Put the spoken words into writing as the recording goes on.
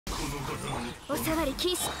おさわり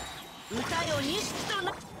禁止。歌よ錦と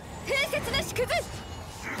な平節なしくず。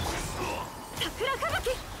桜吹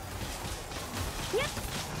雪。にゃっ。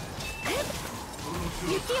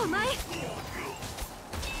雪を前。にゃっ。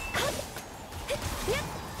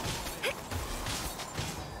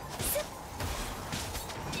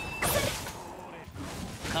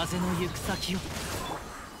風の行く先を。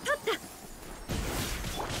取った。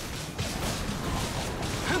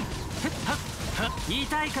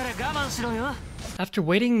痛いから我慢しろよ。 After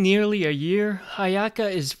waiting nearly a year, Ayaka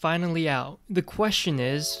is finally out. The question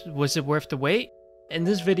is, was it worth the wait? In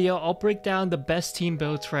this video, I'll break down the best team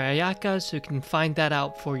builds for Ayaka so you can find that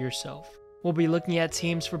out for yourself. We'll be looking at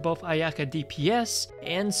teams for both Ayaka DPS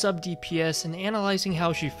and sub DPS and analyzing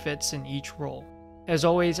how she fits in each role. As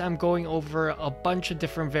always, I'm going over a bunch of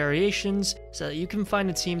different variations so that you can find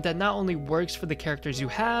a team that not only works for the characters you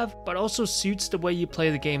have, but also suits the way you play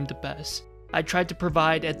the game the best. I tried to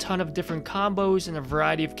provide a ton of different combos and a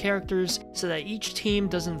variety of characters so that each team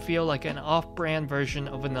doesn't feel like an off-brand version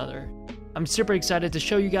of another. I'm super excited to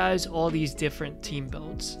show you guys all these different team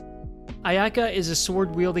builds. Ayaka is a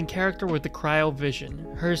sword-wielding character with the Cryo Vision.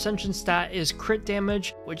 Her Ascension stat is crit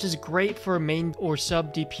damage, which is great for a main or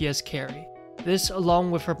sub DPS carry. This,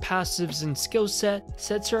 along with her passives and skill set,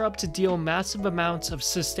 sets her up to deal massive amounts of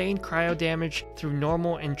sustained cryo damage through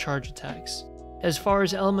normal and charge attacks. As far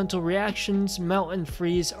as elemental reactions, Melt and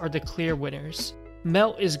Freeze are the clear winners.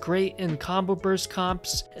 Melt is great in combo burst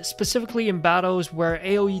comps, specifically in battles where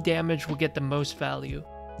AoE damage will get the most value.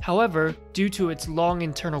 However, due to its long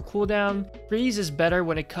internal cooldown, Freeze is better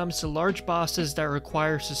when it comes to large bosses that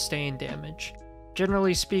require sustained damage.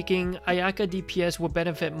 Generally speaking, Ayaka DPS will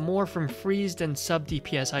benefit more from Freeze than sub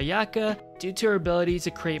DPS Ayaka due to her ability to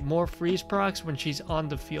create more freeze procs when she's on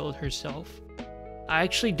the field herself. I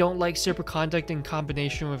actually don't like Superconduct in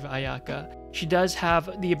combination with Ayaka. She does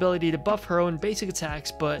have the ability to buff her own basic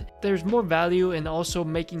attacks, but there's more value in also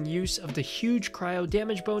making use of the huge cryo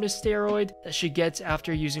damage bonus steroid that she gets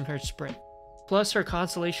after using her sprint. Plus, her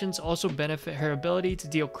constellations also benefit her ability to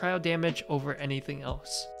deal cryo damage over anything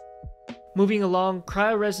else. Moving along,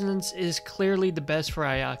 Cryo Resonance is clearly the best for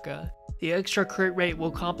Ayaka. The extra crit rate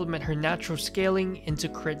will complement her natural scaling into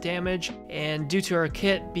crit damage, and due to her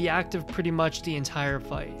kit, be active pretty much the entire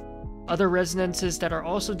fight. Other resonances that are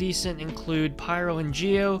also decent include Pyro and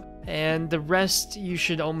Geo, and the rest you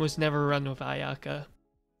should almost never run with Ayaka.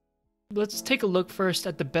 Let's take a look first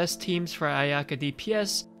at the best teams for Ayaka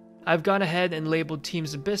DPS. I've gone ahead and labeled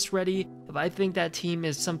teams Abyss ready if I think that team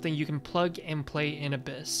is something you can plug and play in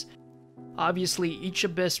Abyss. Obviously, each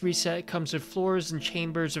Abyss reset comes with floors and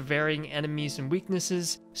chambers of varying enemies and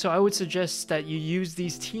weaknesses, so I would suggest that you use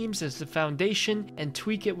these teams as the foundation and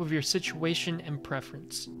tweak it with your situation and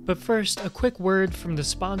preference. But first, a quick word from the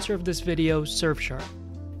sponsor of this video, Surfshark.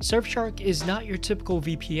 Surfshark is not your typical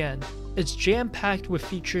VPN. It's jam-packed with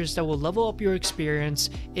features that will level up your experience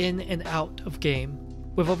in and out of game.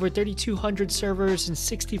 With over 3,200 servers in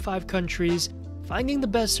 65 countries, finding the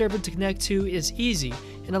best server to connect to is easy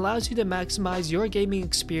and allows you to maximize your gaming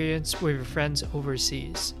experience with your friends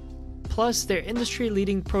overseas. Plus, their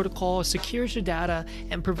industry-leading protocol secures your data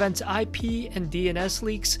and prevents IP and DNS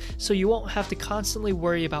leaks, so you won't have to constantly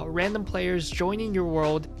worry about random players joining your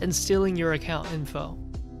world and stealing your account info.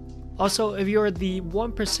 Also, if you're the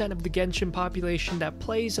 1% of the Genshin population that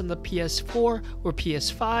plays on the PS4 or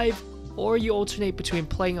PS5, or you alternate between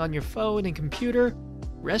playing on your phone and computer,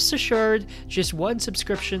 rest assured, just one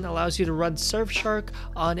subscription allows you to run Surfshark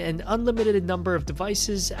on an unlimited number of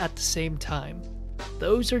devices at the same time.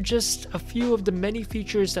 Those are just a few of the many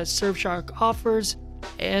features that Surfshark offers,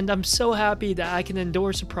 and I'm so happy that I can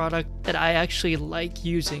endorse a product that I actually like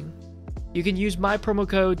using. You can use my promo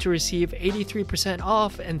code to receive 83%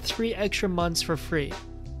 off and 3 extra months for free.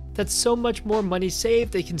 That's so much more money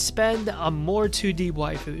saved they can spend on more 2D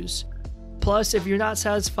waifus. Plus, if you're not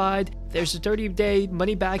satisfied, there's a 30-day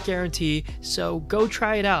money-back guarantee, so go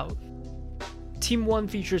try it out. Team 1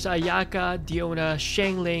 features Ayaka, Diona,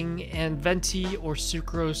 Xiangling, and Venti or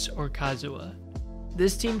Sucrose or Kazuha.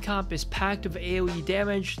 This team comp is packed with AoE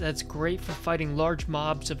damage that's great for fighting large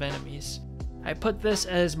mobs of enemies. I put this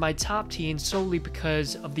as my top team solely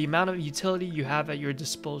because of the amount of utility you have at your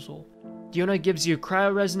disposal. Diona gives you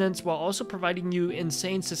Cryo Resonance while also providing you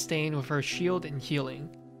insane sustain with her shield and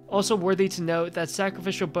healing. Also worthy to note that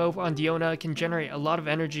Sacrificial Bow on Diona can generate a lot of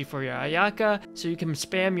energy for your Ayaka, so you can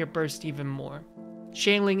spam your burst even more.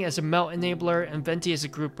 Xiangling as a melt enabler and Venti as a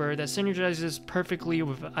grouper that synergizes perfectly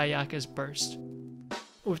with Ayaka's burst.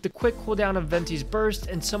 With the quick cooldown of Venti's burst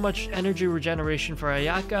and so much energy regeneration for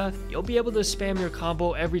Ayaka, you'll be able to spam your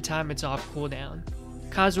combo every time it's off cooldown.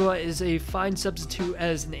 Kazuha is a fine substitute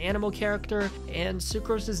as an animal character, and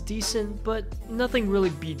Sucrose is decent, but nothing really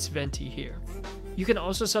beats Venti here. You can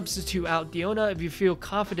also substitute out Diona if you feel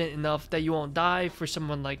confident enough that you won't die for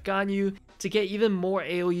someone like Ganyu to get even more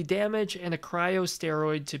AoE damage and a cryo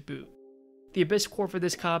steroid to boot. The Abyss core for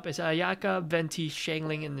this comp is Ayaka, Venti,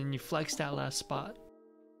 Xiangling, and then you flex that last spot.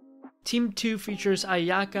 Team 2 features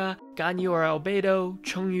Ayaka, Ganyu or Albedo,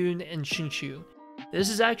 Chongyun, and Xingqiu. This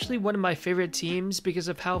is actually one of my favorite teams because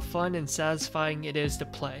of how fun and satisfying it is to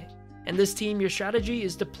play. In this team, your strategy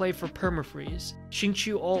is to play for permafreeze.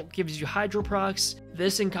 Xingqiu ult gives you hydro procs.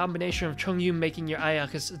 This in combination with Chongyun making your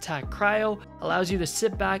Ayaka's attack cryo allows you to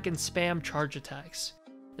sit back and spam charge attacks.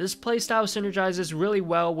 This playstyle synergizes really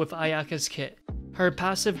well with Ayaka's kit. Her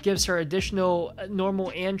passive gives her additional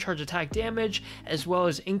normal and charge attack damage as well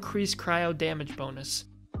as increased cryo damage bonus.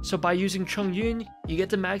 So by using Chongyun, you get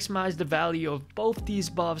to maximize the value of both these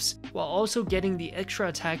buffs while also getting the extra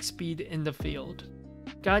attack speed in the field.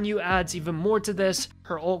 Ganyu adds even more to this.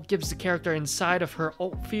 Her ult gives the character inside of her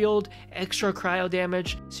ult field extra cryo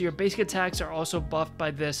damage, so your basic attacks are also buffed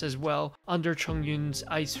by this as well under Chongyun's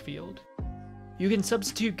ice field. You can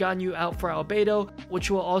substitute Ganyu out for Albedo, which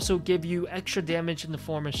will also give you extra damage in the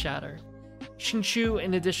form of Shatter. Xingqiu,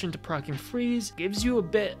 in addition to proccing freeze, gives you a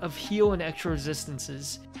bit of heal and extra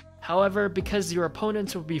resistances. However, because your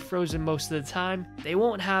opponents will be frozen most of the time, they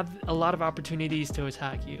won't have a lot of opportunities to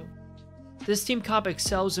attack you. This team comp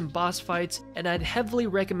excels in boss fights, and I'd heavily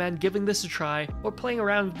recommend giving this a try or playing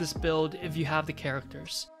around with this build if you have the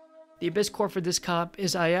characters. The Abyss core for this comp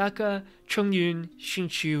is Ayaka, Chongyun,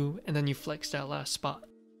 Xingqiu, and then you flex that last spot.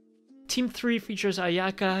 Team 3 features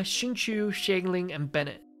Ayaka, Xingqiu, Xiangling, and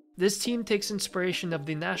Bennett. This team takes inspiration of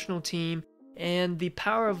the national team and the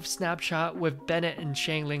power of Snapshot with Bennett and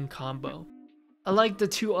Xiangling combo. Unlike the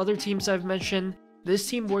two other teams I've mentioned, this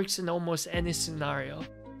team works in almost any scenario.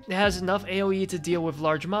 It has enough AoE to deal with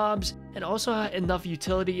large mobs, and also enough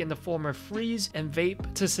utility in the form of freeze and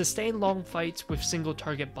vape to sustain long fights with single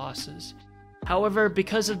target bosses. However,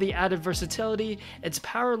 because of the added versatility, its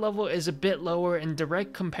power level is a bit lower in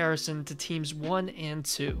direct comparison to teams 1 and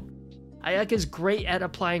 2. Ayaka is great at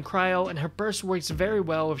applying cryo, and her burst works very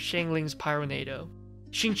well with Xiangling's Pyronado.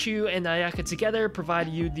 Xingqiu and Ayaka together provide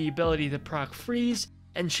you the ability to proc freeze,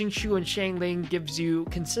 and Xingqiu and Xiangling gives you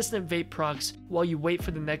consistent vape procs while you wait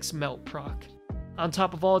for the next melt proc. On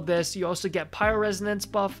top of all this, you also get Pyro Resonance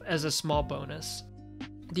buff as a small bonus.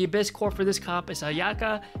 The Abyss core for this comp is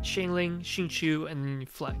Ayaka, Xiangling, Xingqiu, and then you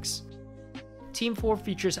flex. Team 4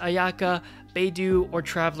 features Ayaka, Beidou or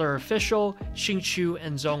Traveler Official, Xingqiu,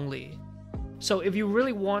 and Zhongli. So if you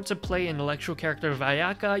really want to play an electro character of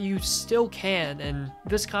Ayaka, you still can, and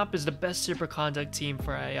this comp is the best super conduct team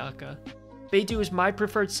for Ayaka. Beidou is my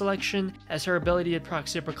preferred selection, as her ability to proc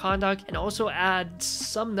super conduct and also add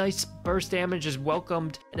some nice burst damage is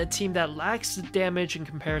welcomed in a team that lacks the damage in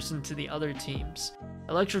comparison to the other teams.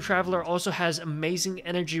 Electro Traveler also has amazing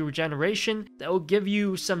energy regeneration that will give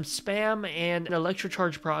you some spam and electro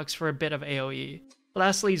charge procs for a bit of AoE.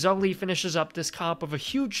 Lastly, Zhongli finishes up this comp with a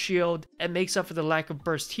huge shield and makes up for the lack of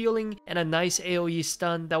burst healing and a nice AoE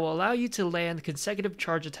stun that will allow you to land consecutive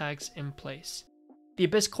charge attacks in place. The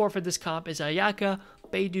Abyss core for this comp is Ayaka,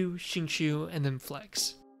 Beidou, Xingqiu, and then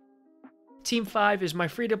flex. Team 5 is my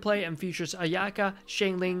free-to-play and features Ayaka,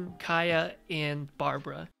 Xiangling, Kaya, and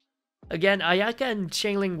Barbara. Again, Ayaka and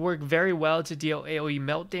Xiangling work very well to deal AoE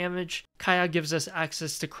melt damage. Kaya gives us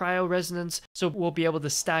access to cryo resonance, so we'll be able to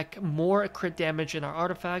stack more crit damage in our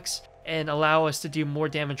artifacts and allow us to do more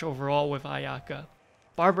damage overall with Ayaka.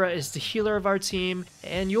 Barbara is the healer of our team,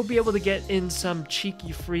 and you'll be able to get in some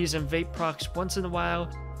cheeky freeze and vape procs once in a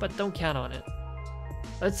while, but don't count on it.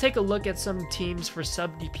 Let's take a look at some teams for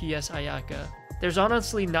sub DPS Ayaka. There's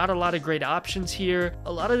honestly not a lot of great options here.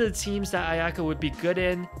 A lot of the teams that Ayaka would be good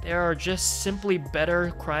in, there are just simply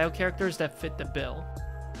better cryo characters that fit the bill.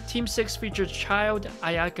 Team 6 features Child,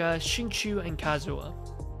 Ayaka, Xingqiu, and Kazuha.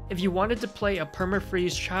 If you wanted to play a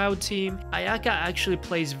perma-freeze Child team, Ayaka actually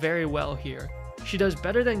plays very well here. She does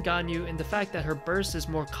better than Ganyu in the fact that her burst is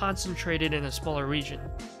more concentrated in a smaller region.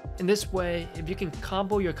 In this way, if you can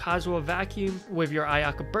combo your Kazuha Vacuum with your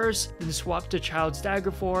Ayaka burst, then swap to Child's Dagger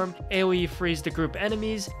form, AoE freeze the group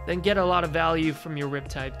enemies, then get a lot of value from your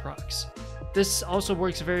Riptide procs. This also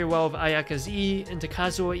works very well with Ayaka's E into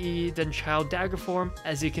Kazuha E, then Child Dagger form,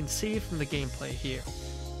 as you can see from the gameplay here.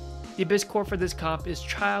 The Abyss core for this comp is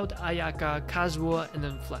Child, Ayaka, Kazuha, and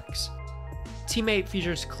then flex. Team 8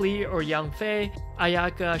 features Klee or Yang Fei,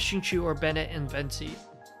 Ayaka, Xingqiu or Bennett, and Venti.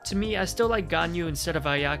 To me, I still like Ganyu instead of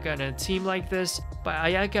Ayaka in a team like this, but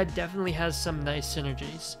Ayaka definitely has some nice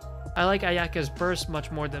synergies. I like Ayaka's burst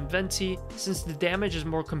much more than Venti, since the damage is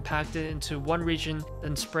more compacted into one region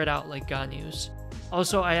than spread out like Ganyu's.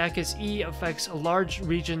 Also, Ayaka's E affects a large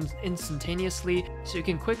region instantaneously, so you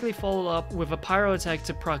can quickly follow up with a pyro attack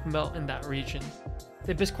to proc melt in that region.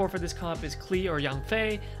 The Abyss core for this comp is Klee or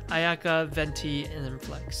Yangfei, Ayaka, Venti, and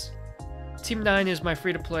Inflex. Team 9 is my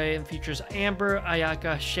free-to-play and features Amber,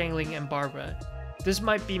 Ayaka, Xiangling, and Barbara. This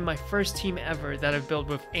might be my first team ever that I've built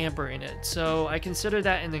with Amber in it, so I consider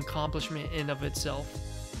that an accomplishment in of itself.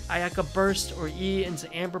 Ayaka Burst or E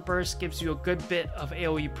into Amber Burst gives you a good bit of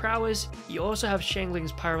AoE prowess. You also have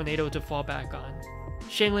Xiangling's Pyronado to fall back on.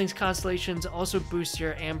 Xiangling's Constellations also boost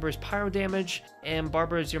your Amber's pyro damage, and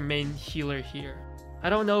Barbara is your main healer here. I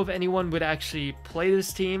don't know if anyone would actually play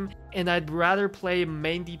this team, and I'd rather play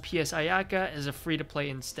main DPS Ayaka as a free-to-play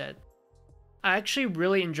instead. I actually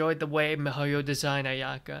really enjoyed the way MiHoYo designed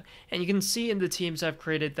Ayaka, and you can see in the teams I've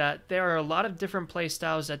created that there are a lot of different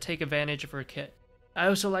playstyles that take advantage of her kit. I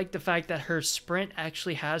also like the fact that her sprint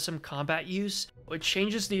actually has some combat use, which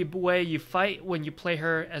changes the way you fight when you play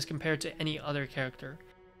her as compared to any other character.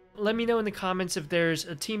 Let me know in the comments if there's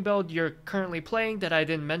a team build you're currently playing that I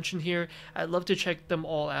didn't mention here. I'd love to check them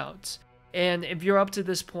all out. And if you're up to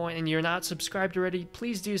this point and you're not subscribed already,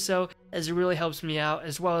 please do so, as it really helps me out,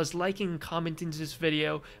 as well as liking and commenting this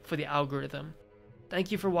video for the algorithm.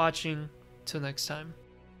 Thank you for watching. Till next time.